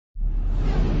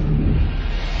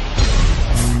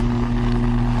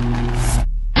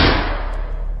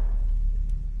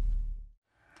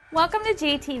Welcome to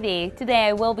GTV. Today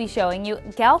I will be showing you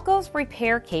Galco's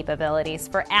repair capabilities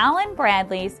for Allen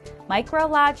Bradley's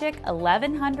Micrologix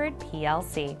 1100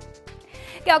 PLC.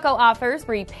 Galco offers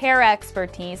repair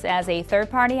expertise as a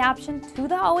third-party option to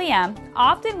the OEM,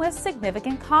 often with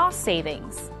significant cost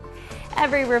savings.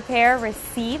 Every repair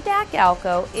received at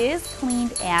Galco is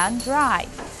cleaned and dried.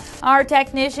 Our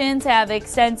technicians have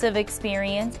extensive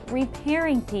experience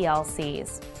repairing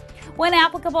PLCs. When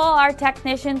applicable, our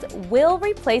technicians will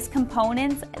replace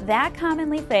components that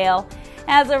commonly fail.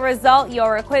 As a result,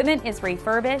 your equipment is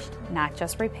refurbished, not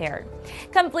just repaired.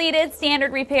 Completed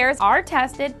standard repairs are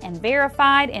tested and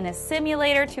verified in a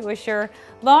simulator to assure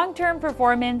long-term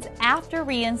performance after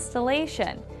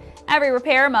reinstallation. Every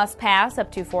repair must pass up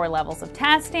to 4 levels of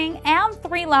testing and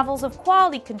 3 levels of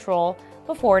quality control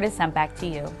before it is sent back to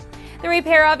you. The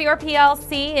repair of your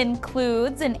PLC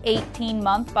includes an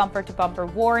 18-month bumper-to-bumper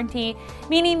warranty,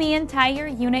 meaning the entire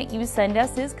unit you send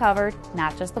us is covered,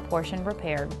 not just the portion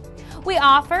repaired. We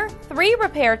offer 3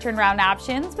 repair turnaround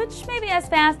options, which may be as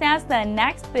fast as the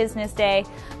next business day.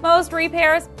 Most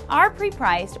repairs are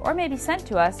pre-priced or may be sent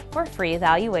to us for free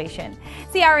evaluation.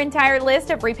 See our entire list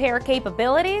of repair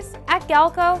capabilities at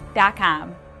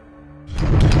galco.com.